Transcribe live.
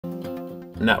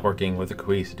networking with a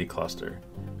Cohesity cluster.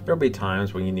 There will be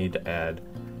times when you need to add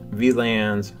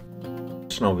VLANs,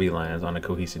 additional VLANs on a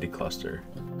Cohesity cluster.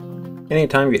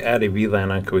 Anytime you add a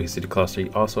VLAN on a Cohesity cluster,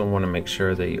 you also want to make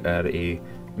sure that you add a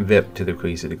VIP to the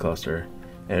Cohesity cluster,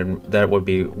 and that would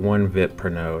be one VIP per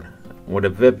node. What a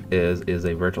VIP is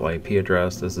a virtual IP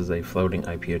address. This is a floating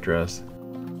IP address.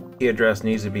 The address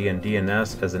needs to be in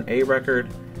DNS as an A record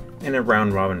in a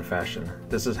round robin fashion.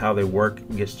 This is how the work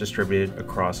gets distributed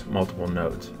across multiple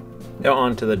nodes. Now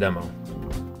on to the demo.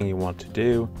 What you want to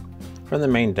do from the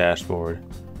main dashboard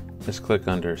is click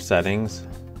under Settings,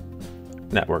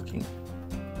 Networking.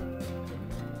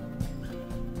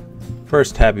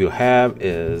 First tab you have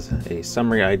is a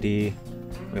summary ID.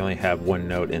 We only have one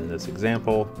node in this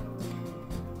example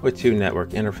with two network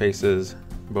interfaces,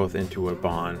 both into a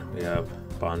bond. We have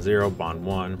bond 0, bond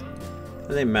 1, and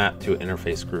they map to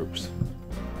interface groups.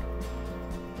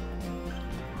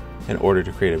 In order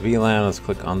to create a VLAN, let's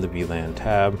click on the VLAN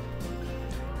tab,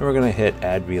 and we're going to hit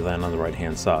Add VLAN on the right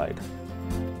hand side.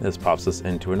 This pops us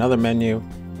into another menu.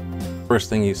 First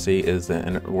thing you see is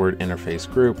the word interface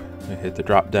group. You hit the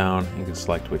drop down, you can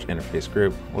select which interface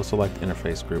group. We'll select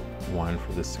interface group 1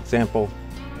 for this example.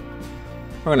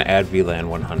 We're going to add VLAN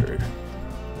 100.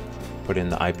 Put in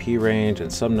the IP range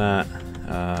and subnet.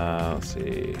 Let's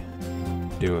see,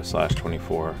 do a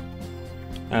 /24.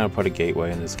 I'm going to put a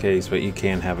gateway in this case, but you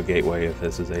can have a gateway if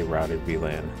this is a routed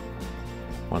VLAN.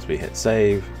 Once we hit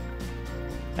save,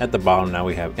 at the bottom now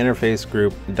we have interface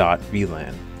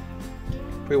group.vlan.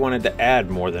 If we wanted to add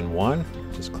more than one,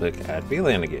 just click add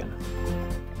VLAN again.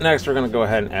 Next, we're going to go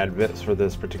ahead and add VIPs for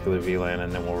this particular VLAN,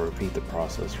 and then we'll repeat the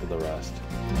process for the rest.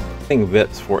 Adding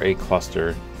VIPs for a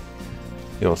cluster,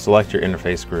 you'll select your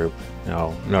interface group.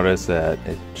 Now notice that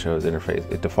it shows interface,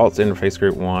 it defaults interface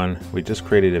group 1. We just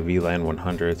created a VLAN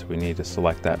 100, so we need to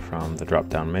select that from the drop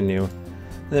down menu.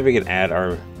 And then we can add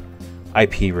our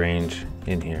IP range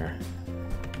in here.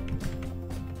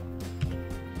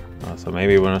 So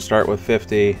maybe we're going to start with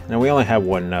 50. Now we only have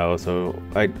one node, so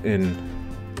in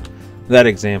that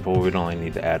example we'd only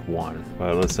need to add one.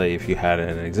 But let's say if you had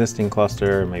an existing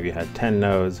cluster, maybe you had 10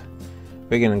 nodes,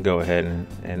 we're going to go ahead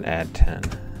and add 10.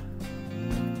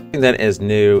 Something that is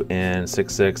new in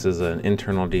 6.6 is an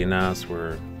internal DNS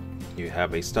where you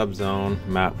have a stub zone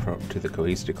mapped to the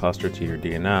Cohesity cluster to your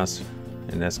DNS.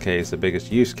 In this case, the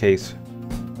biggest use case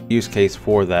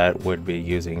for that would be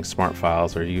using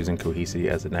SmartFiles or using Cohesity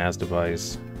as a NAS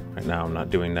device. Right now I'm not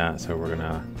doing that, so we're going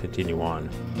to continue on.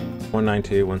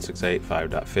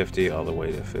 192.168.5.50 all the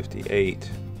way to 58.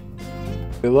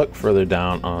 If we look further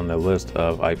down on the list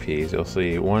of IPs, you'll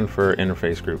see one for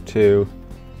interface group 2,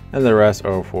 and the rest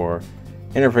are for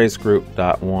interface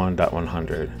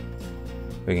group.1.100.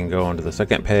 We can go onto the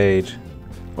second page,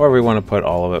 or if we want to put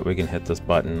all of it, we can hit this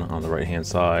button on the right hand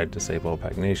side, disable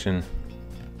pagination.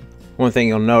 One thing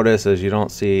you'll notice is you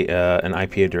don't see an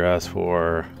IP address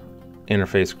for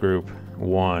interface group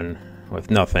 1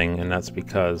 with nothing, and that's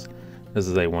because this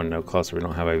is a one node cluster. We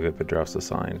don't have a VIP address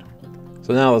assigned.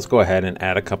 So now let's go ahead and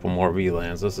add a couple more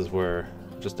VLANs. This is where,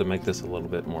 just to make this a little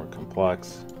bit more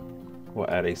complex, we'll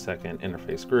add a second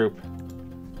interface group.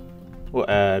 We'll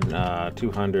add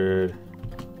 200.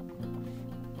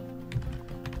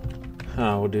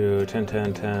 We'll do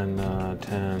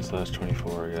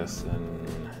 10/24, I guess, and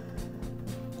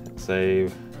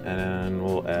save. And then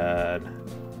we'll add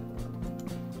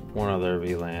one other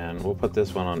VLAN. We'll put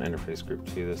this one on interface group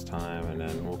 2 this time, and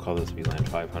then we'll call this VLAN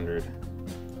 500.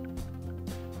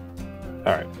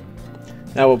 All right,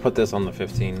 now we'll put this on the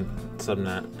 15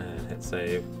 subnet and hit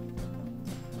save.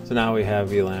 So now we have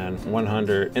VLAN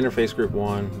 100, interface group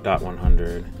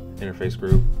 1.100, interface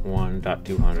group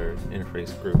 1.200,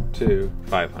 interface group 2,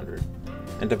 500,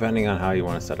 and depending on how you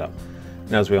want to set up.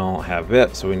 Now, as we don't have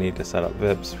VIPs, so we need to set up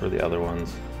VIPs for the other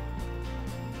ones.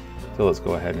 So let's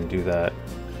go ahead and do that.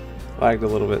 Lagged a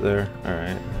little bit there. All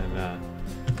right, and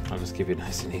I'll just keep it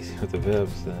nice and easy with the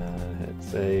VIPs and hit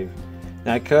save.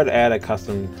 Now I could add a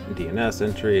custom DNS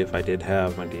entry if I did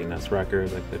have my DNS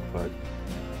records. I could put,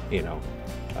 you know,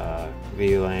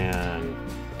 VLAN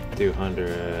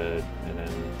 200 and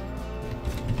then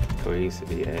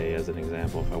Cohesity A as an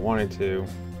example if I wanted to.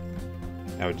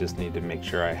 I would just need to make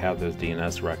sure I have those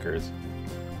DNS records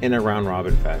in a round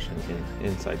robin fashion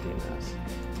inside DNS.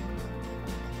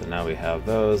 So now we have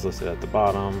those listed at the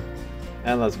bottom,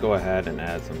 and let's go ahead and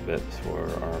add some bits for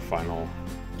our final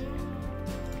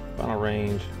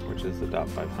range, which is the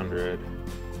 .500,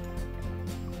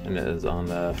 and it is on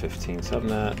the 15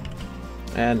 subnet.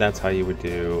 And that's how you would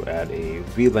add a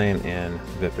VLAN in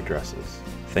VIP addresses.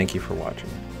 Thank you for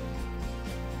watching.